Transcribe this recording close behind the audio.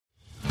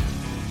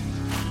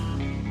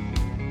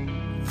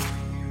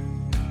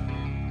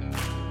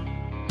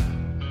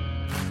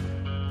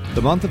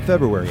The month of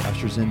February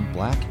ushers in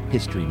Black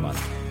History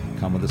Month.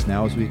 Come with us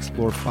now as we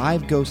explore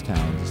 5 ghost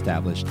towns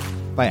established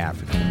by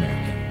African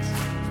Americans.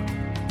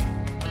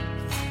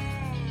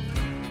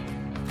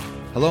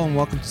 Hello and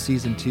welcome to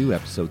Season 2,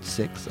 Episode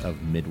 6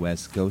 of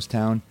Midwest Ghost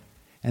Town.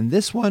 And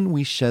this one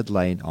we shed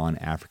light on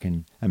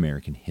African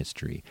American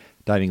history,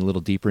 diving a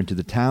little deeper into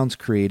the towns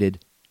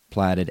created,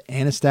 platted,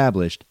 and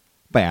established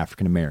by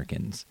African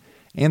Americans.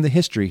 And the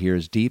history here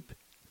is deep,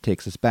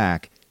 takes us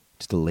back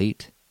to the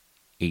late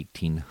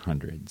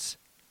 1800s.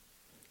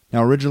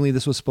 Now, originally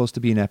this was supposed to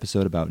be an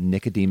episode about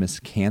Nicodemus,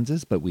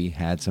 Kansas, but we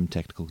had some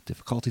technical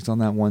difficulties on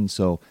that one,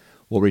 so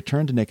we'll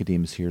return to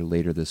Nicodemus here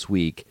later this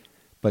week.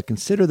 But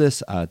consider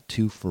this a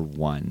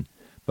 2-for-1.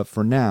 But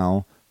for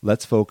now,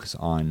 let's focus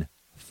on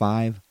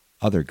 5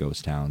 other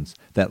ghost towns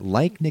that,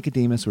 like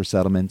Nicodemus, were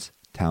settlements,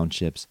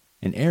 townships,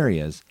 and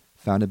areas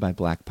founded by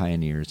black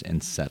pioneers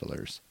and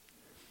settlers.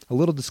 A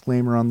little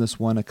disclaimer on this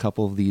one, a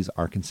couple of these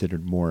are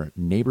considered more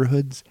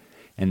neighborhoods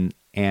and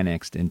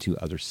annexed into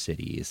other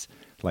cities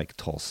like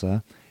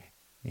Tulsa,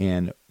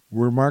 and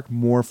were marked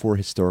more for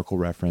historical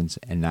reference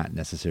and not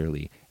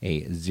necessarily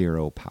a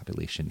zero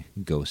population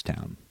ghost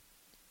town.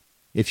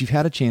 If you've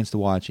had a chance to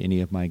watch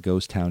any of my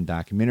ghost town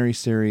documentary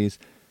series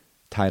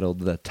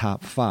titled The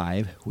Top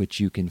 5, which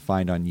you can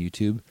find on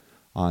YouTube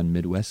on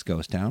Midwest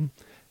Ghost Town,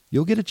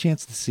 you'll get a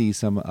chance to see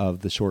some of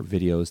the short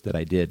videos that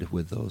I did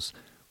with those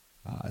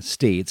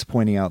states,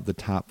 pointing out the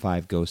top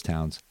 5 ghost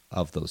towns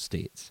of those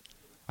states.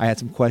 I had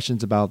some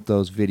questions about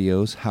those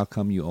videos. How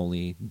come you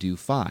only do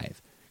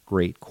 5?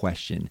 Great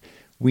question.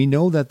 We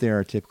know that there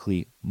are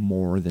typically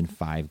more than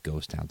 5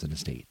 ghost towns in a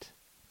state,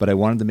 but I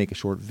wanted to make a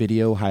short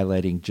video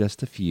highlighting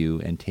just a few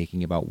and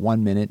taking about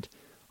 1 minute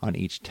on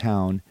each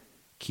town,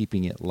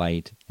 keeping it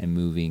light and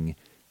moving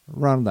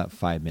around that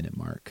 5-minute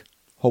mark,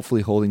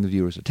 hopefully holding the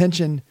viewer's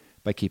attention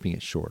by keeping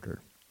it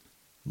shorter.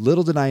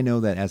 Little did I know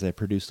that as I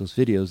produced those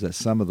videos that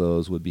some of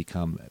those would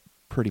become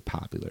pretty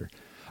popular.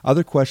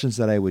 Other questions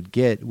that I would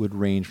get would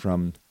range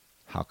from,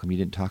 how come you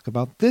didn't talk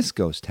about this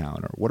ghost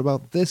town? Or what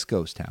about this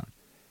ghost town?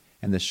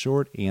 And the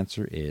short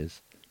answer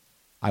is,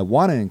 I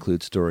want to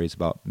include stories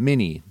about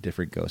many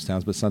different ghost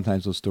towns, but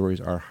sometimes those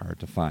stories are hard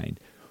to find.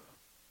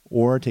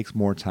 Or it takes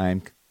more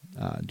time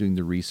doing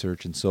the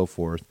research and so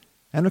forth.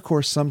 And of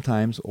course,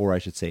 sometimes, or I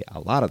should say a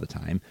lot of the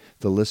time,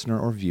 the listener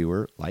or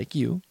viewer, like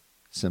you,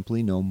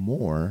 simply know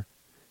more,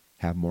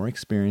 have more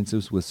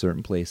experiences with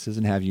certain places,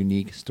 and have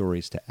unique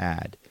stories to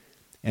add.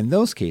 In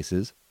those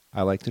cases,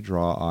 I like to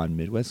draw on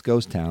Midwest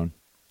Ghost Town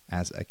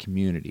as a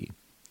community.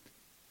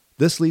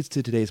 This leads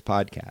to today's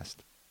podcast.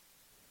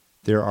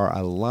 There are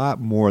a lot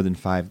more than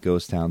 5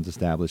 ghost towns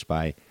established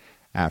by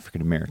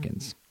African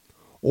Americans.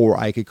 Or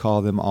I could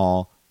call them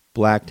all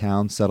black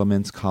towns,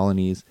 settlements,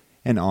 colonies,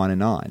 and on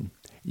and on.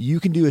 You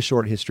can do a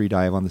short history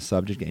dive on the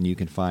subject and you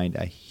can find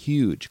a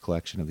huge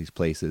collection of these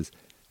places,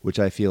 which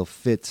I feel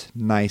fits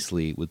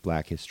nicely with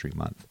Black History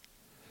Month.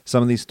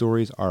 Some of these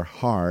stories are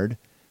hard.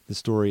 The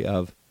story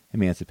of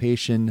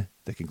emancipation,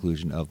 the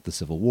conclusion of the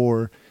Civil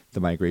War, the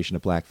migration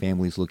of black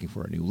families looking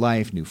for a new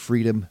life, new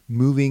freedom,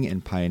 moving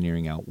and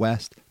pioneering out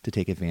west to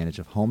take advantage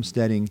of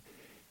homesteading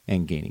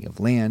and gaining of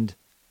land.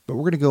 But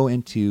we're going to go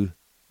into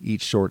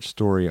each short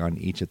story on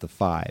each of the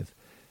 5.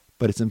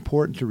 But it's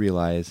important to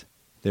realize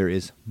there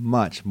is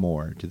much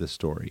more to the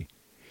story.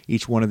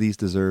 Each one of these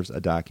deserves a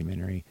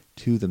documentary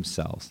to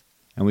themselves.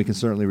 And we can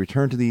certainly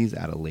return to these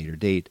at a later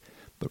date.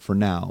 But for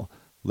now,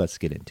 let's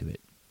get into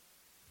it.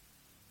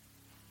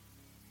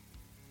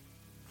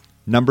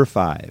 Number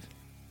 5,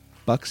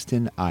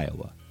 Buxton,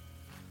 Iowa.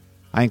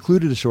 I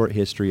included a short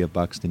history of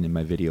Buxton in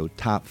my video,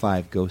 Top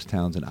 5 Ghost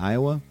Towns in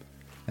Iowa,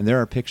 and there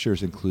are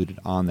pictures included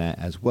on that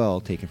as well,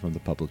 taken from the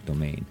public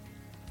domain.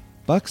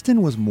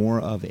 Buxton was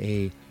more of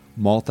a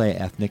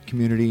multi-ethnic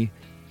community,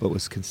 but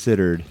was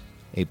considered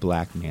a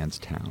black man's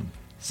town,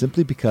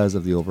 simply because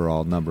of the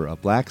overall number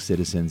of black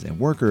citizens and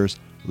workers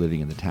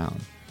living in the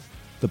town.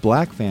 The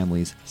black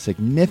families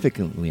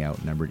significantly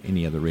outnumbered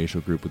any other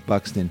racial group, with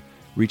Buxton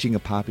reaching a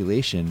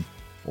population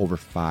over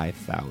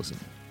 5,000.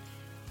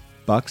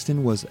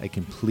 Buxton was a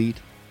complete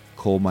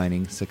coal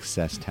mining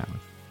success town.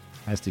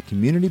 As the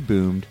community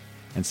boomed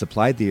and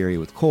supplied the area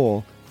with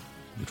coal,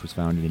 which was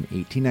founded in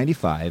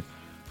 1895,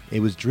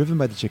 it was driven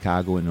by the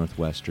Chicago and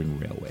Northwestern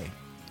Railway,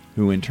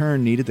 who in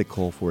turn needed the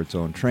coal for its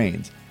own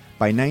trains.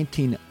 By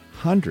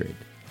 1900,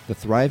 the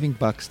thriving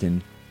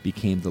Buxton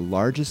became the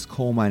largest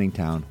coal mining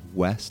town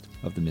west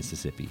of the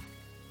Mississippi.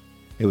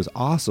 It was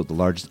also the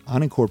largest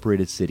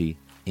unincorporated city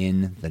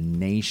in the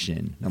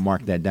nation. Now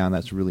mark that down,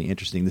 that's really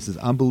interesting. This is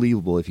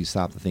unbelievable if you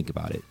stop to think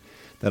about it.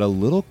 That a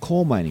little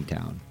coal mining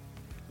town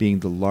being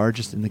the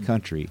largest in the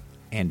country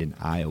and in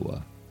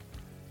Iowa.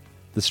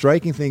 The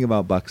striking thing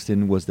about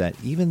Buxton was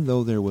that even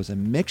though there was a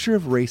mixture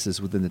of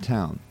races within the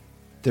town,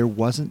 there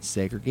wasn't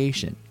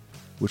segregation,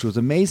 which was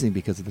amazing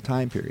because of the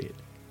time period.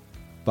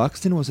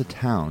 Buxton was a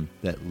town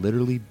that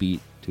literally beat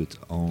to its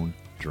own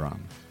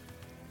drum.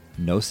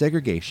 No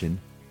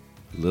segregation,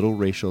 little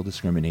racial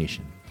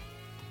discrimination.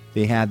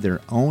 They had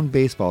their own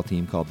baseball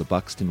team called the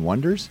Buxton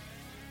Wonders,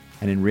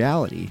 and in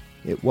reality,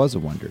 it was a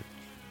wonder.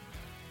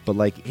 But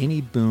like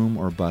any boom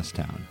or bust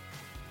town,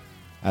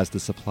 as the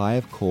supply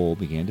of coal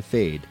began to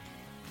fade,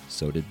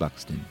 so did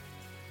Buxton.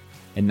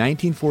 In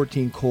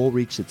 1914, coal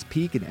reached its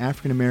peak and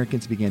African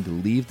Americans began to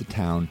leave the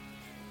town.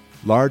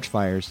 Large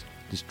fires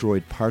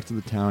destroyed parts of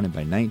the town, and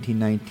by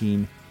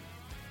 1919,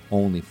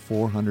 only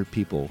 400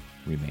 people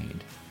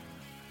remained.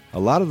 A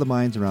lot of the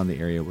mines around the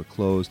area were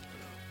closed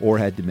or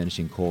had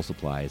diminishing coal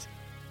supplies,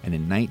 and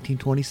in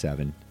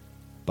 1927,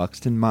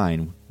 Buxton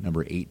Mine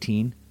number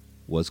 18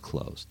 was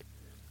closed,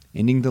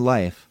 ending the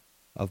life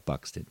of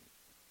Buxton.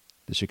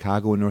 The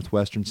Chicago and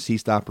Northwestern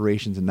ceased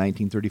operations in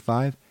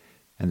 1935,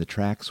 and the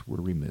tracks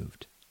were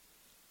removed.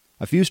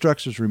 A few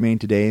structures remain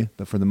today,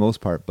 but for the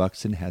most part,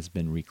 Buxton has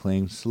been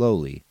reclaimed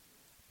slowly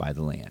by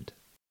the land.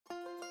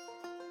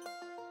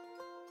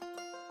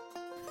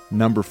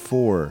 Number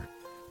 4,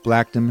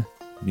 Blackton,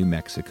 New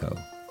Mexico.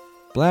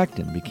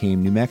 Blackton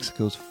became New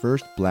Mexico's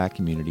first black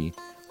community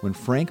when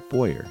Frank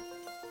Boyer,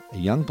 a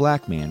young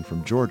black man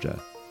from Georgia,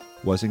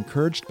 was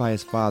encouraged by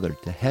his father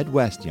to head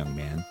west, young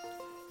man,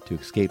 to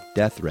escape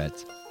death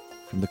threats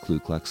from the Ku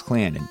Klux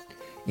Klan. In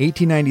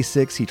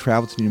 1896, he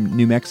traveled to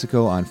New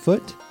Mexico on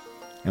foot,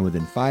 and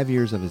within 5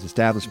 years of his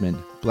establishment,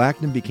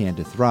 Blackton began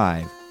to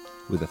thrive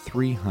with a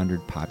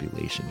 300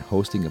 population,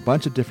 hosting a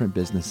bunch of different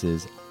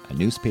businesses, a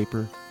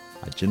newspaper,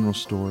 a general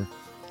store,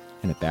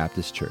 and a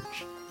Baptist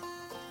church.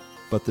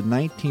 But the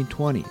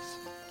 1920s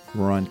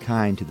were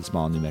unkind to the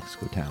small New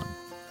Mexico town.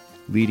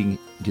 Leading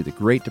to the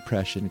Great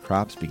Depression,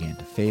 crops began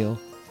to fail,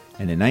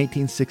 and in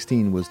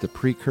 1916 was the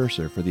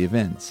precursor for the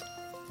events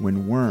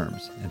when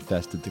worms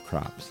infested the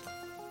crops.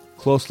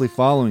 Closely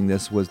following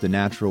this was the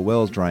natural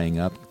wells drying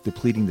up,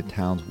 depleting the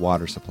town's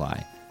water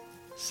supply.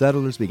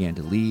 Settlers began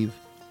to leave,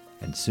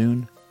 and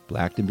soon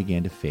Blackton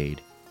began to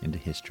fade into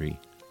history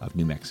of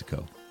New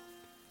Mexico.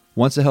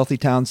 Once a healthy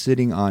town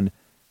sitting on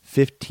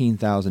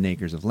 15,000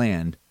 acres of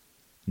land,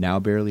 now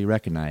barely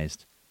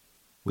recognized,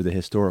 with a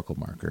historical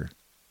marker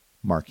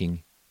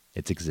marking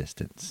its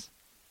existence.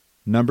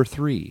 Number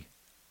 3,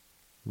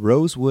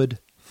 Rosewood,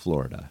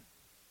 Florida.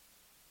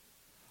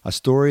 A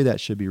story that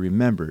should be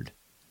remembered,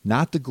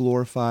 not to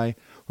glorify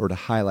or to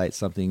highlight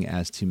something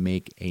as to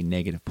make a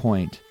negative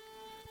point,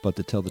 but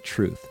to tell the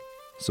truth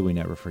so we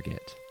never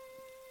forget.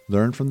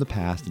 Learn from the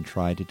past and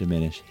try to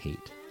diminish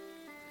hate.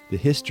 The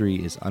history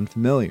is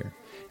unfamiliar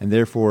and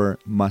therefore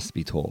must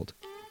be told.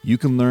 You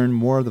can learn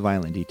more of the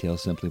violent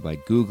details simply by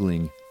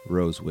Googling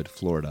Rosewood,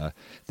 Florida.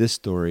 This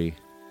story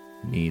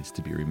needs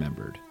to be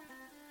remembered.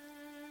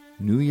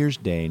 New Year's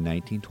Day,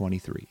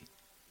 1923.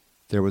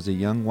 There was a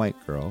young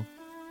white girl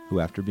who,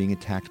 after being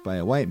attacked by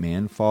a white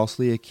man,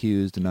 falsely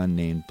accused an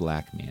unnamed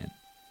black man.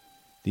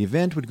 The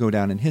event would go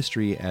down in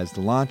history as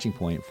the launching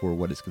point for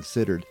what is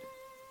considered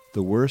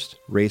the worst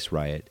race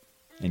riot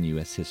in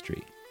U.S.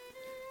 history,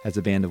 as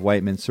a band of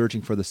white men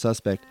searching for the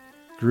suspect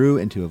grew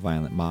into a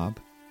violent mob.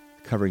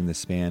 Covering the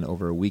span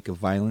over a week of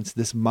violence,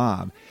 this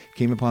mob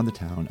came upon the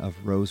town of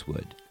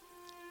Rosewood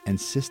and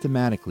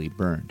systematically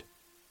burned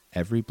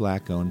every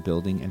black-owned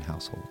building and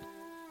household.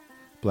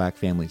 Black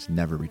families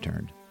never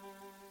returned,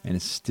 and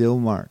it still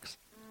marks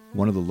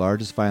one of the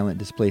largest violent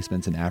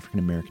displacements in African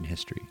American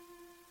history.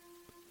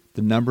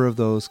 The number of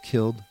those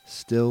killed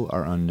still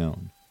are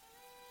unknown.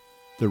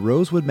 The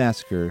Rosewood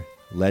Massacre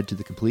led to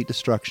the complete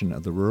destruction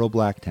of the rural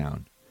black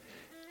town,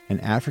 an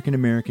African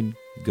American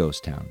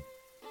ghost town,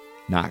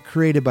 not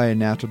created by a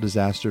natural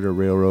disaster, a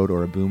railroad,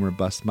 or a boom or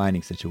bust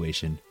mining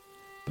situation,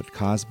 but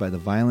caused by the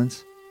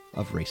violence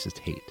of racist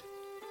hate.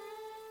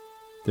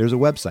 There's a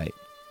website,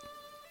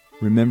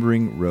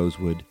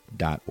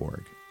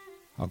 rememberingrosewood.org.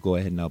 I'll go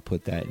ahead and I'll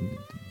put that in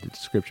the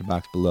description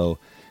box below.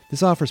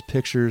 This offers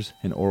pictures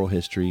and oral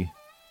history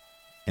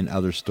and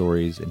other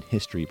stories and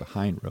history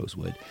behind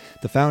Rosewood.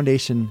 The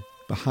foundation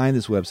behind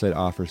this website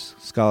offers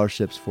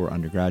scholarships for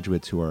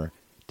undergraduates who are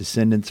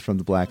descendants from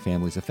the black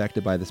families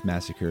affected by this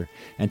massacre,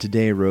 and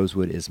today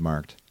Rosewood is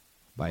marked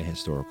by a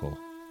historical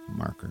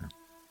marker.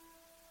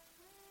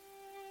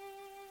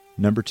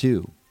 Number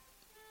 2,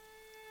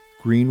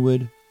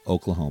 Greenwood,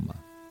 Oklahoma.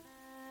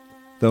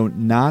 Though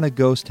not a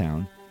ghost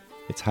town,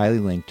 it's highly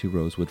linked to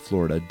Rosewood,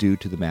 Florida, due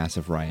to the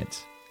massive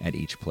riots at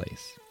each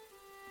place.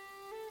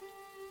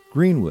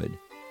 Greenwood,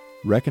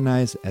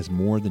 recognized as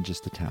more than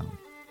just a town,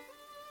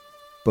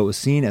 but was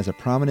seen as a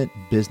prominent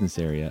business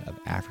area of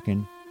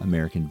African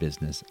American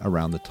business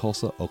around the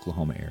Tulsa,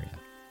 Oklahoma area.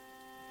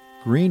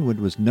 Greenwood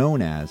was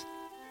known as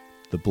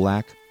the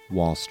Black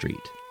Wall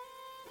Street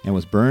and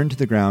was burned to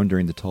the ground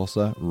during the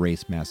Tulsa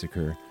Race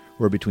Massacre,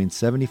 where between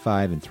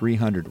 75 and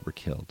 300 were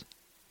killed,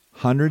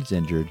 hundreds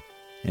injured,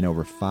 and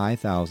over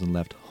 5,000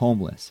 left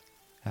homeless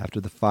after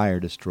the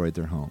fire destroyed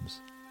their homes.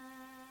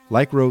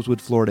 Like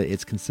Rosewood, Florida,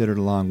 it's considered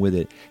along with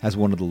it as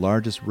one of the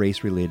largest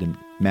race-related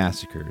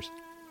massacres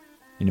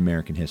in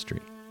American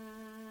history.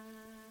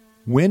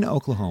 When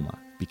Oklahoma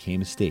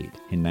became a state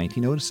in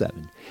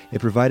 1907,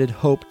 it provided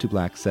hope to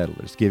black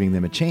settlers, giving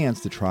them a chance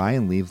to try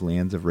and leave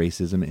lands of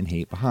racism and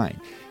hate behind,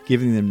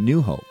 giving them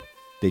new hope.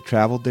 They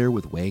traveled there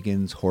with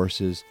wagons,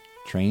 horses,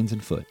 trains,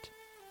 and foot.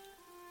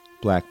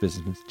 Black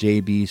businessman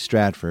J.B.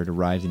 Stratford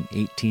arrived in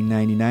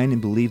 1899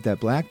 and believed that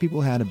black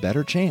people had a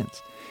better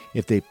chance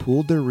if they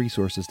pooled their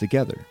resources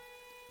together.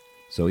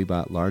 So he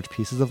bought large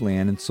pieces of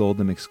land and sold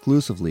them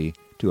exclusively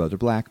to other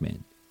black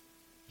men.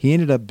 He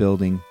ended up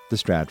building the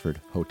Stratford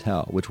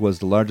Hotel, which was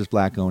the largest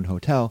black-owned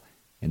hotel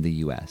in the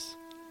U.S.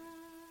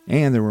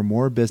 And there were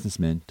more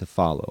businessmen to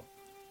follow,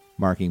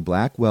 marking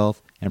black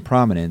wealth and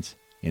prominence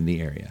in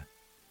the area,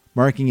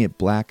 marking it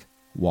Black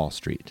Wall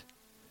Street.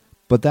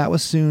 But that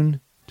was soon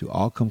to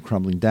all come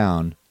crumbling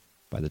down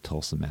by the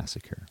Tulsa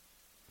Massacre.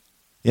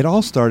 It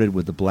all started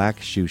with a black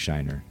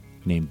shoeshiner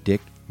named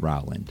Dick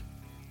Rowland.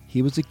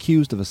 He was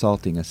accused of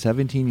assaulting a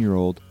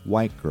 17-year-old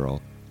white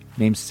girl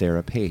named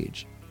Sarah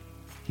Page.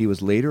 He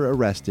was later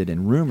arrested,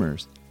 and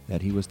rumors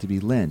that he was to be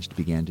lynched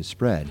began to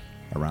spread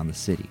around the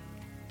city.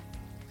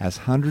 As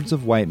hundreds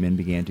of white men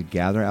began to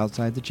gather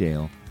outside the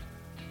jail,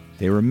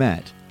 they were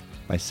met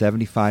by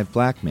 75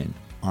 black men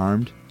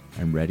armed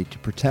and ready to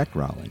protect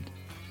Rowland.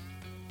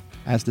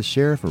 As the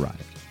sheriff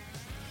arrived,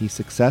 he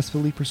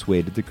successfully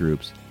persuaded the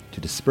groups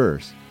to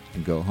disperse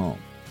and go home.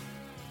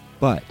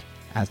 But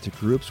as the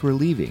groups were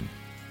leaving,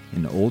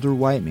 an older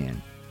white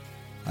man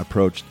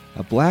approached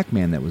a black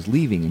man that was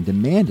leaving and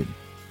demanded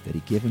that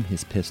he give him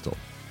his pistol.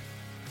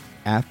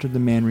 After the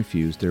man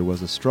refused, there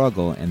was a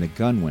struggle and the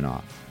gun went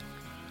off.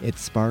 It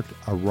sparked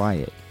a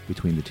riot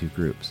between the two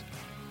groups,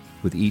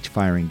 with each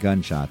firing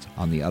gunshots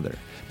on the other.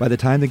 By the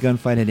time the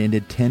gunfight had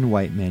ended, 10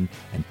 white men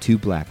and 2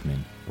 black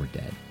men were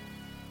dead.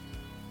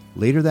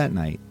 Later that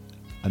night,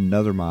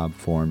 another mob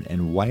formed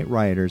and white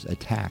rioters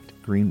attacked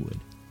Greenwood,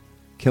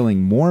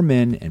 killing more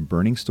men and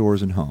burning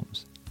stores and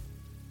homes.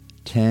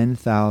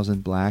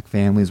 10,000 black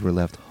families were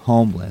left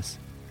homeless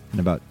and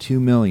about $2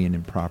 million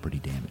in property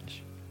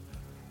damage.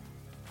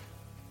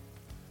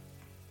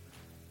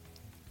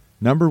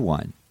 Number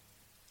 1.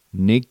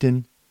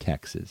 Nigton,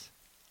 Texas.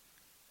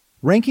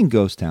 Ranking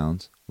ghost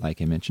towns,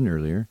 like I mentioned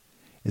earlier,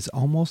 is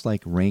almost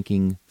like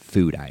ranking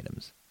food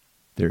items.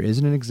 There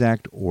isn't an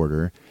exact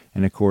order,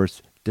 and of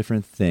course,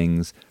 different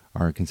things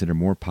are considered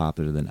more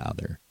popular than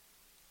other.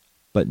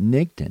 But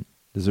Nigton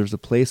deserves a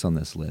place on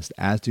this list,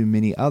 as do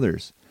many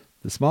others.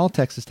 The small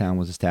Texas town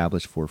was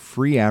established for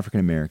free African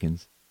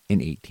Americans in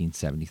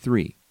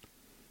 1873,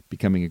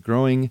 becoming a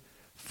growing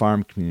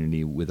farm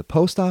community with a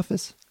post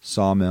office,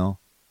 sawmill,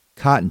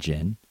 cotton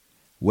gin,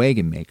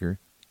 wagon maker,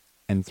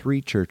 and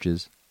 3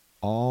 churches,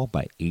 all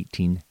by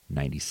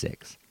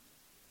 1896,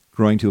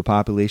 growing to a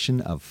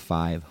population of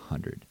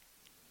 500.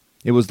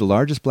 It was the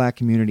largest black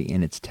community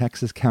in its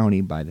Texas county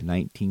by the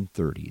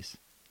 1930s.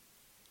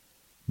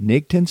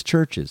 Nigton's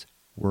churches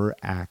were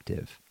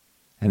active,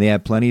 and they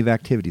had plenty of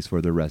activities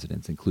for their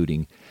residents,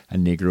 including a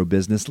Negro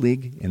business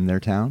league in their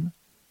town.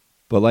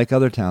 But like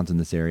other towns in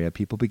this area,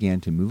 people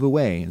began to move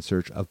away in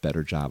search of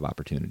better job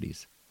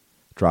opportunities,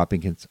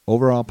 dropping its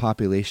overall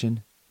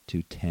population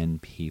to 10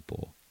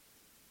 people,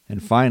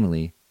 and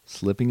finally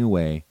slipping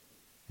away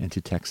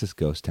into Texas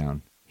ghost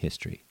town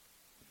history.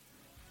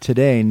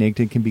 Today,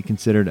 Nigton can be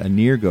considered a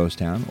near ghost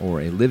town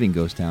or a living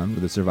ghost town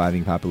with a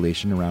surviving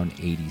population around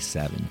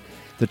 87.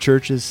 The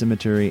churches,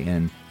 cemetery,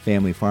 and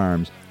family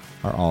farms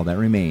are all that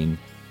remain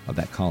of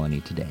that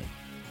colony today.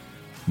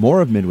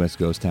 More of Midwest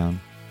Ghost Town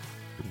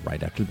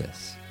right after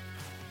this.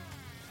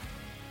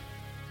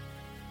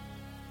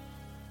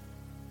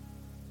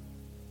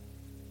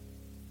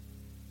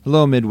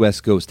 Hello,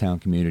 Midwest Ghost Town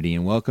community,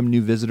 and welcome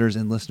new visitors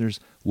and listeners.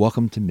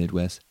 Welcome to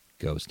Midwest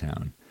Ghost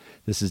Town.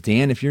 This is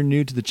Dan. If you're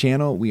new to the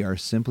channel, we are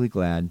simply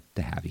glad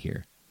to have you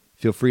here.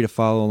 Feel free to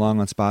follow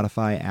along on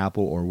Spotify,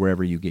 Apple, or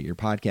wherever you get your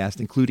podcast,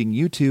 including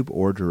YouTube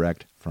or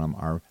direct from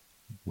our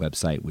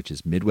website, which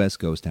is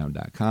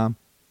MidwestGhostTown.com,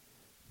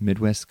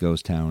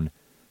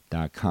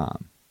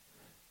 MidwestGhostTown.com.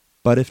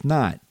 But if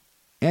not,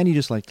 and you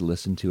just like to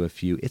listen to a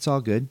few, it's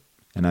all good,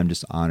 and I'm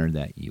just honored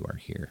that you are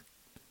here.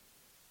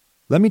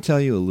 Let me tell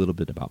you a little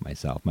bit about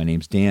myself. My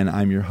name's Dan.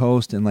 I'm your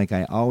host, and like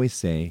I always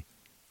say,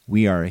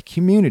 we are a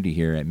community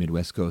here at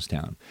Midwest Ghost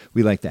Town.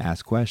 We like to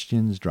ask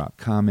questions, drop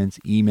comments,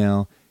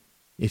 email.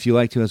 If you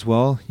like to as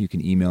well, you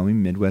can email me,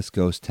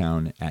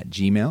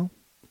 midwestghosttown@gmail.com.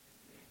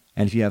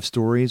 And if you have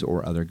stories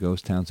or other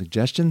ghost town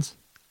suggestions,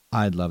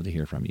 I'd love to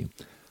hear from you.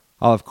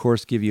 I'll, of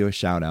course, give you a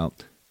shout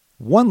out.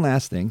 One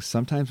last thing,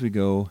 sometimes we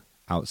go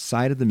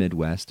outside of the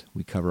Midwest.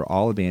 We cover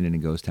all abandoned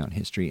and ghost town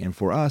history, and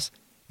for us,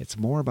 it's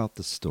more about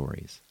the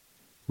stories.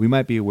 We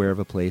might be aware of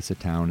a place, a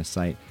town, a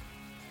site,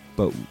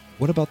 but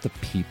what about the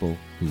people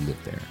who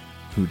lived there,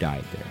 who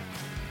died there,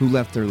 who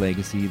left their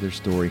legacy, their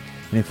story?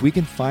 And if we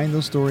can find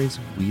those stories,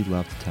 we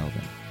love to tell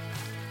them.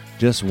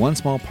 Just one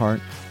small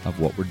part of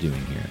what we're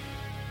doing here.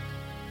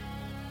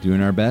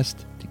 Doing our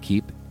best to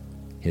keep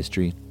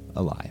history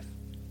alive.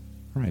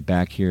 All right,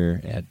 back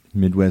here at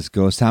Midwest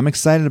Ghost Town. I'm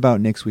excited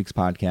about next week's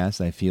podcast.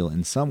 I feel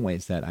in some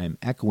ways that I'm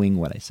echoing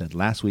what I said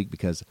last week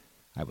because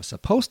I was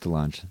supposed to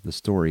launch the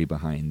story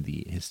behind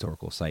the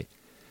historical site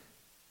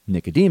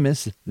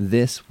Nicodemus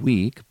this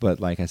week, but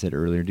like I said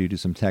earlier, due to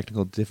some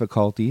technical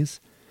difficulties,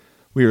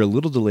 we are a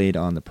little delayed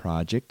on the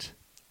project.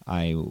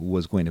 I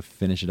was going to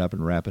finish it up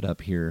and wrap it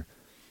up here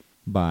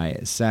by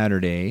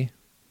Saturday,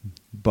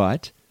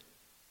 But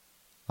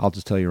I'll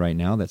just tell you right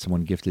now that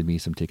someone gifted me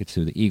some tickets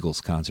to the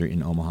Eagles concert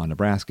in Omaha,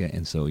 Nebraska.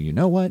 And so you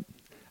know what?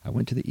 I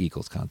went to the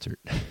Eagles concert.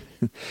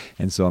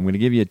 And so I'm going to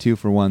give you a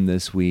 2-for-1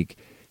 this week.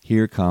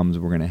 Here comes,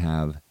 we're going to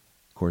have,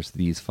 of course,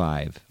 these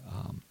 5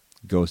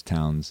 ghost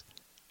towns.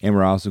 And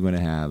we're also going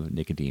to have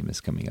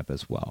Nicodemus coming up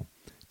as well.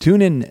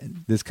 Tune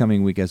in this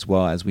coming week as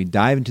well as we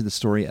dive into the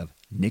story of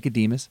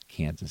Nicodemus,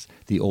 Kansas,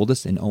 the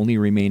oldest and only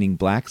remaining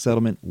black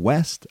settlement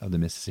west of the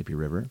Mississippi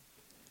River.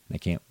 And I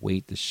can't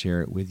wait to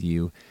share it with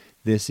you.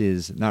 This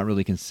is not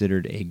really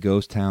considered a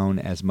ghost town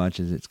as much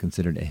as it's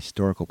considered a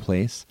historical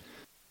place.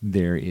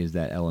 There is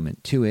that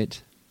element to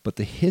it, but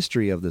the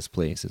history of this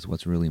place is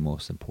what's really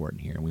most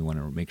important here. And we want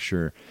to make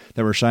sure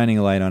that we're shining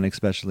a light on,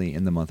 especially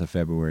in the month of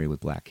February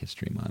with Black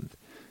History Month.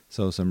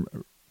 So some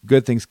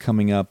good things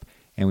coming up,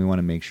 and we want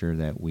to make sure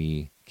that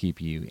we keep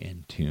you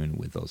in tune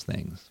with those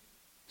things.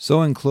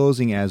 So in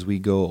closing, as we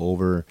go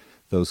over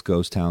those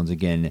ghost towns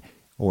again,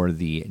 or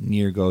the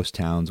near ghost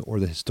towns, or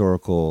the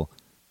historical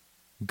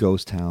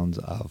ghost towns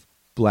of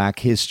Black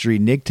history,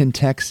 Nigton,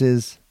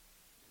 Texas,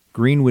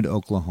 Greenwood,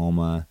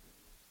 Oklahoma,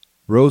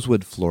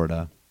 Rosewood,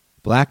 Florida,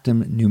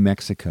 Blackton, New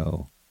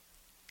Mexico,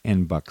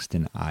 and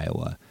Buxton,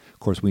 Iowa. Of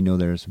course, we know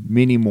there's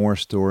many more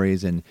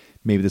stories, and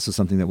maybe this is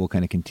something that we'll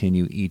kind of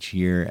continue each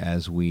year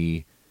as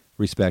we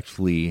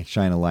respectfully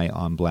shine a light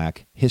on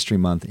Black History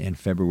Month in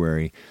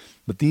February.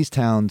 But these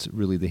towns,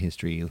 really the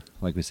history,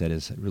 like we said,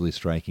 is really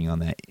striking on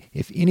that.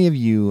 If any of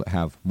you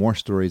have more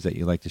stories that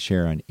you'd like to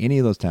share on any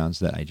of those towns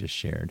that I just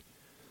shared,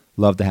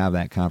 love to have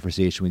that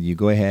conversation with you.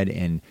 Go ahead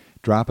and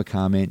drop a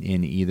comment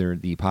in either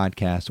the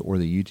podcast or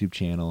the YouTube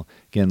channel.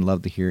 Again,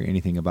 love to hear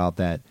anything about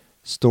that.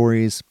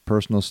 Stories,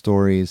 personal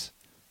stories,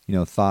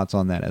 thoughts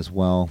on that as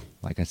well.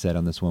 Like I said,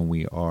 on this one,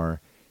 we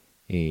are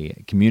a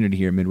community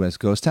here at Midwest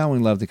Ghost Town. We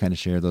love to kind of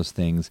share those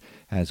things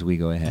as we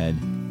go ahead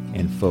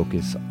and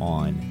focus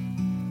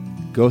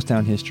on ghost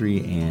town history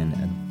and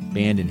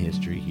abandoned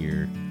history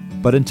here.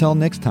 But until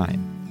next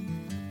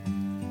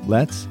time,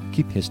 let's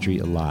keep history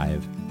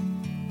alive.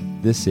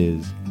 This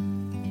is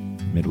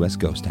Midwest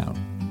Ghost Town.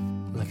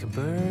 Like a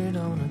bird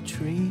on a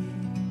tree,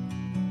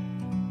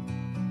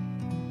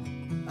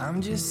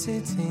 I'm just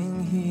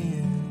sitting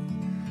here.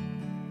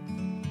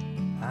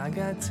 I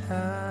got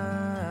time